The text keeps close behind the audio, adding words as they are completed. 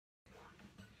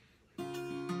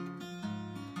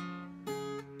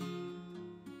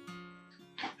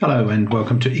Hello and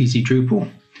welcome to Easy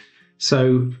Drupal.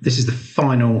 So this is the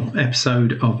final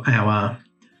episode of our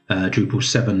Drupal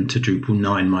 7 to Drupal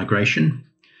 9 migration.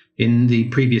 In the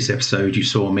previous episode you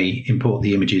saw me import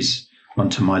the images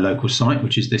onto my local site,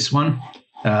 which is this one.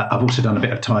 I've also done a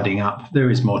bit of tidying up.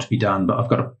 There is more to be done, but I've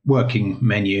got a working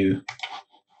menu.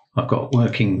 I've got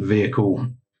working vehicle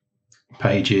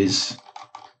pages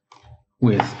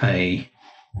with a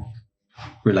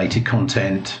related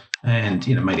content and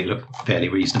made it look fairly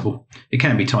reasonable. It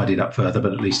can be tidied up further,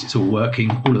 but at least it's all working.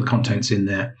 All of the content's in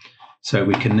there. So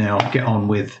we can now get on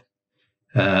with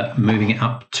moving it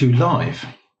up to live.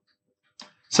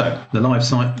 So the live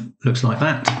site looks like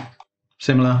that.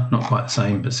 Similar, not quite the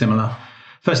same, but similar.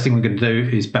 First thing we're going to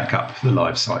do is back up the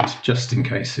live site, just in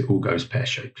case it all goes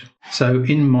pear-shaped. So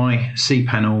in my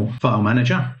cPanel file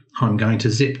manager, I'm going to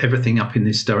zip everything up in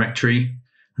this directory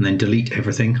and then delete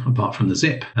everything apart from the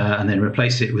zip, and then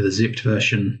replace it with a zipped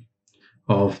version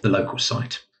of the local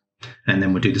site. And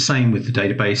then we'll do the same with the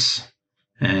database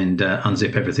and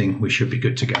unzip everything. We should be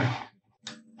good to go.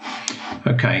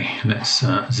 Okay, let's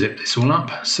zip this all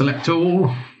up. Select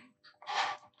all,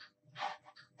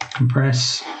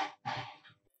 compress.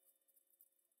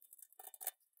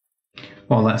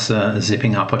 While that's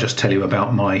zipping up, I'll just tell you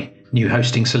about my new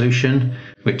hosting solution,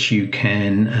 which you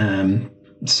can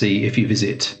see if you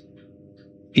visit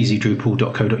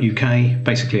easydrupal.co.uk.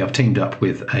 Basically, I've teamed up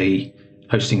with a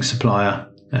hosting supplier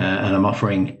and I'm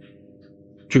offering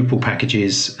Drupal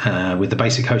packages with the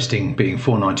basic hosting being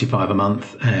 $4.95 a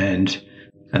month and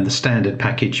the standard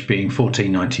package being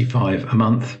 $14.95 a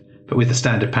month. But with the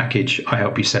standard package, I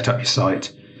help you set up your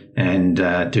site and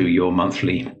do your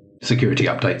monthly security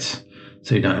updates.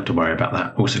 So you don't have to worry about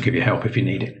that. Also give you help if you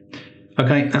need it.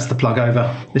 Okay, that's the plug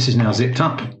over. This is now zipped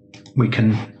up. We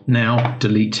can now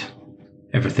delete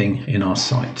everything in our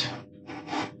site.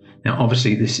 Now,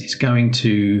 obviously, this is going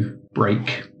to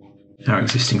break our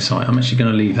existing site. I'm actually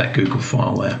going to leave that Google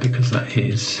file there because that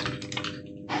is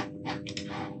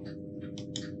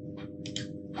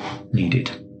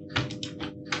needed.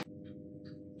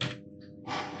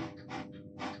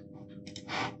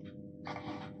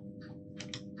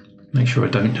 Make sure I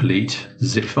don't delete the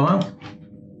zip file.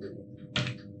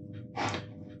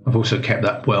 I've also kept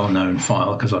that well-known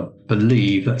file because I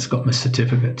believe that's got my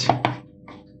certificate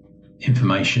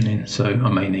information in, so I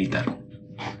may need that.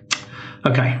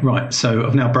 Okay, right, so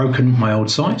I've now broken my old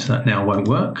site. That now won't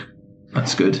work.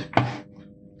 That's good.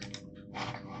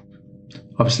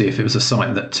 Obviously, if it was a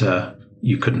site that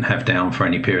you couldn't have down for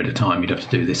any period of time, you'd have to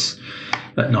do this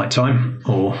at night time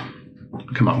or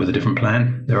come up with a different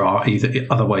plan. There are either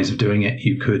other ways of doing it.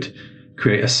 You could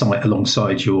create a site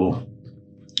alongside your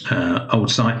old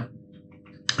site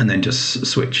and then just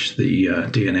switch the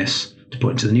DNS to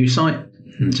point to the new site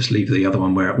and just leave the other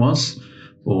one where it was,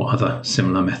 or other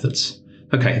similar methods.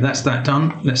 Okay, that's that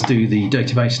done. Let's do the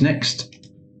database next.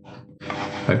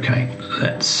 Okay,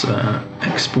 let's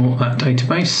export that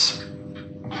database.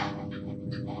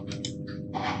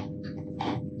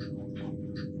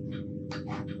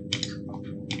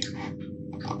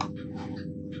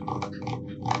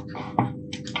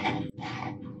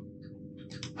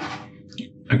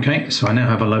 Okay, so I now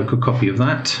have a local copy of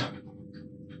that.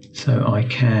 So I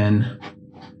can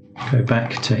go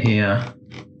back to here.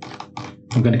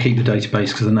 I'm going to keep the database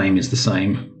because the name is the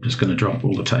same. I'm just going to drop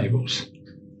all the tables.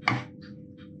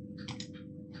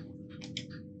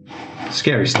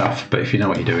 Scary stuff, but if you know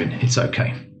what you're doing, it's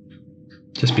okay.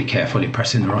 Just be careful you're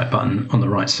pressing the right button on the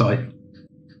right side.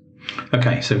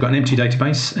 Okay, so we've got an empty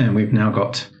database and we've now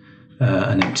got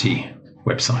an empty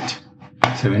website.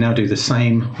 So we now do the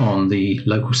same on the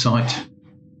local site,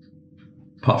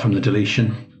 apart from the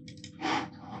deletion.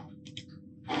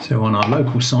 So on our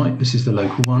local site, this is the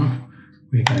local one,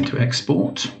 we're going to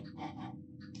export.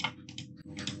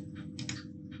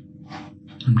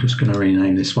 I'm just going to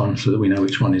rename this one so that we know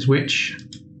which one is which.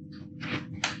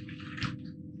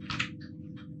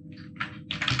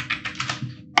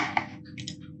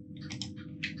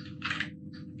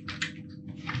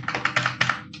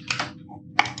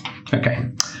 Okay,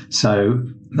 so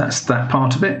that's that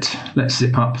part of it. Let's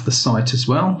zip up the site as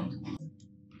well.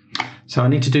 So I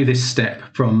need to do this step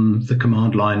from the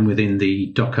command line within the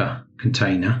Docker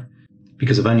container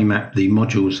because I've only mapped the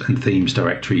modules and themes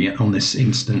directory on this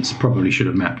instance. Probably should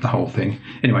have mapped the whole thing.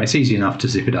 Anyway, it's easy enough to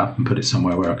zip it up and put it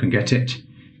somewhere where I can get it.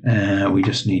 We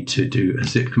just need to do a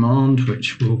zip command,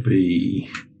 which will be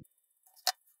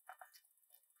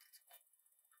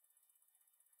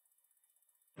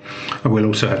I will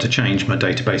also have to change my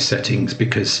database settings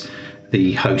because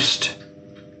the host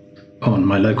on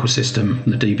my local system,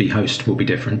 the DB host, will be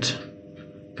different.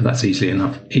 But that's easy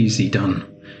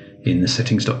done in the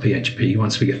settings.php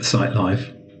once we get the site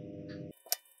live.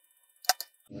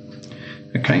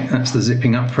 Okay, that's the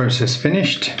zipping up process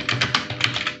finished.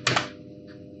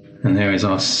 And there is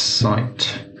our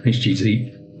site,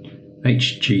 hgc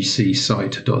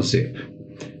site.zip.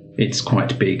 It's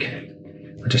quite big.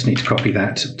 I just need to copy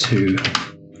that to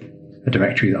a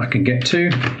directory that I can get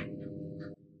to.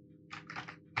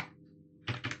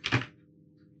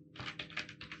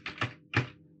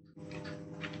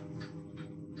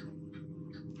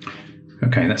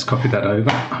 Okay, let's copy that over.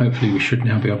 Hopefully we should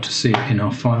now be able to see it in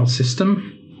our file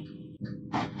system.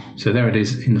 So there it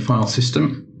is in the file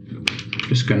system.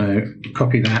 Just going to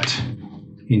copy that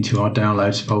into our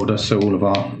downloads folder so all of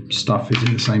our stuff is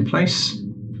in the same place.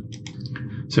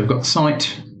 So we've got the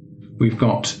site, we've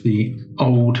got the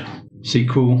old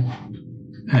SQL,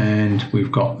 and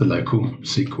we've got the local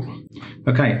SQL.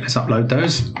 Okay, let's upload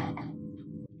those.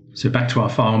 So back to our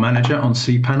file manager on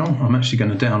cPanel. I'm actually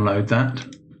going to download that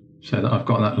so that I've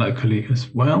got that locally as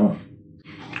well.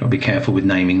 Got to be careful with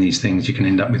naming these things. You can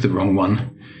end up with the wrong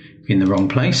one in the wrong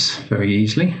place very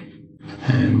easily.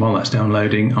 And while that's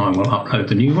downloading, I will upload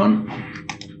the new one,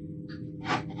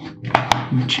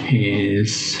 which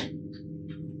is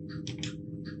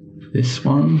this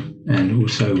one. And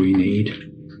also we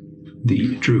need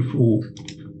the Drupal.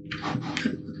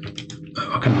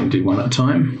 I can only do one at a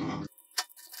time.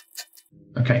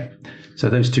 Okay, so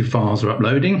those two files are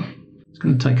uploading. It's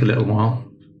going to take a little while.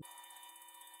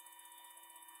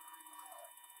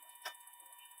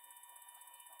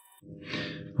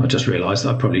 I just realised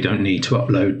that I probably don't need to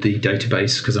upload the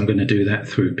database because I'm going to do that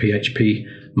through PHP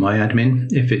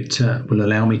MyAdmin if it will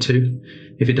allow me to.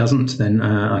 If it doesn't, then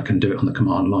I can do it on the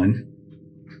command line.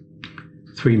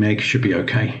 3 meg should be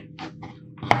okay.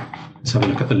 Let's have a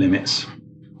look at the limits.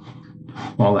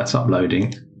 While that's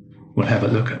uploading, we'll have a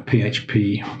look at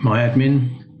PHP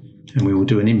MyAdmin, and we will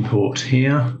do an import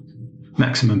here,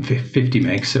 maximum 50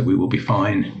 meg, so we will be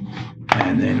fine.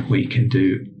 And then we can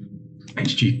do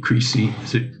hgcreasy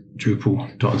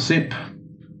drupal.zip.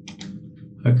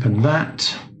 Open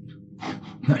that.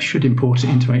 That should import it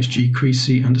into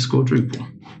hgcreasy_Drupal.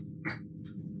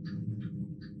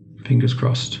 Fingers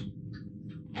crossed.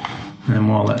 And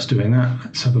while that's doing that,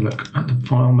 let's have a look at the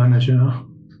file manager,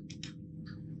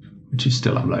 which is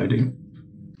still uploading.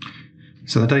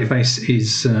 So the database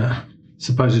is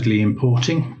supposedly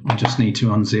importing. I just need to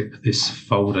unzip this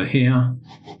folder here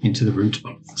into the root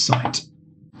of the site.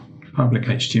 Public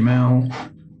HTML,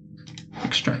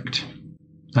 extract.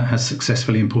 That has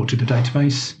successfully imported the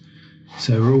database.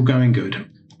 So we're all going good.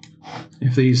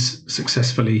 If these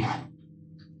successfully...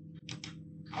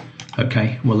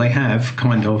 Okay, well they have,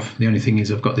 kind of. The only thing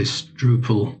is I've got this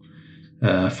Drupal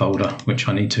folder, which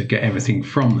I need to get everything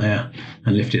from there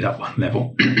and lift it up one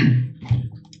level.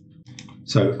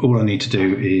 So all I need to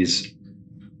do is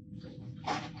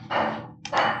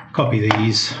copy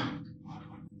these.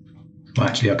 Well,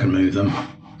 actually I can move them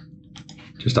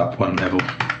just up one level.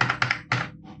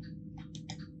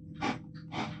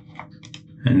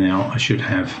 And now I should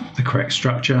have the correct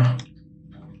structure.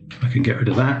 I can get rid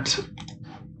of that.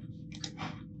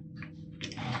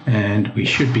 And we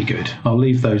should be good. I'll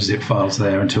leave those zip files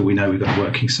there until we know we've got a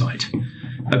working site.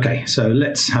 Okay, so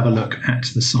let's have a look at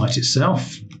the site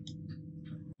itself.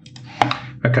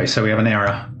 Okay, so we have an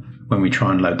error when we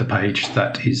try and load the page.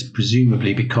 That is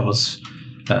presumably because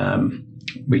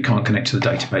we can't connect to the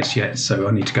database yet, so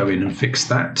I need to go in and fix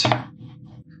that.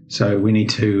 So we need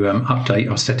to update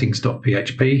our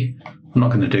settings.php. I'm not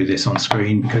going to do this on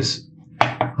screen because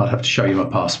I'll have to show you my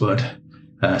password.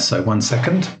 So 1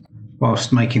 second.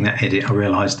 Whilst making that edit, I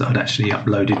realised that I'd actually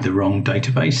uploaded the wrong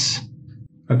database.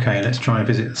 Okay, let's try and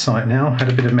visit the site now. Had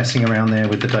a bit of messing around there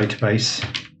with the database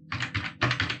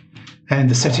and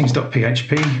the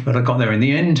settings.php, but I got there in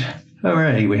the end.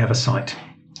 Hooray, we have a site.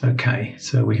 Okay,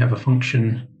 so we have a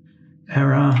function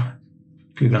error,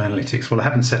 Google Analytics. Well, I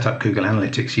haven't set up Google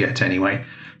Analytics yet anyway,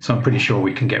 so I'm pretty sure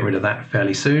we can get rid of that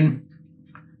fairly soon.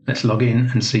 Let's log in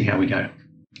and see how we go.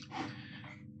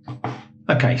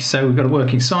 Okay, so we've got a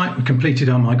working site. We've completed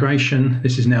our migration.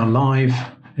 This is now live.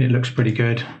 It looks pretty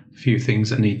good. A few things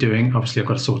that need doing. Obviously, I've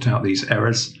got to sort out these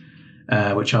errors,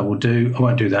 which I will do. I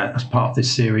won't do that as part of this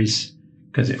series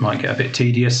because it might get a bit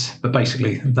tedious. But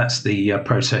basically, that's the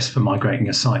process for migrating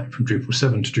a site from Drupal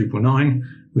 7 to Drupal 9.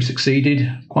 We succeeded.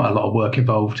 Quite a lot of work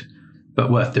involved, but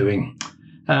worth doing.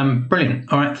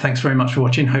 Brilliant. All right, thanks very much for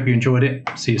watching. Hope you enjoyed it.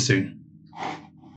 See you soon.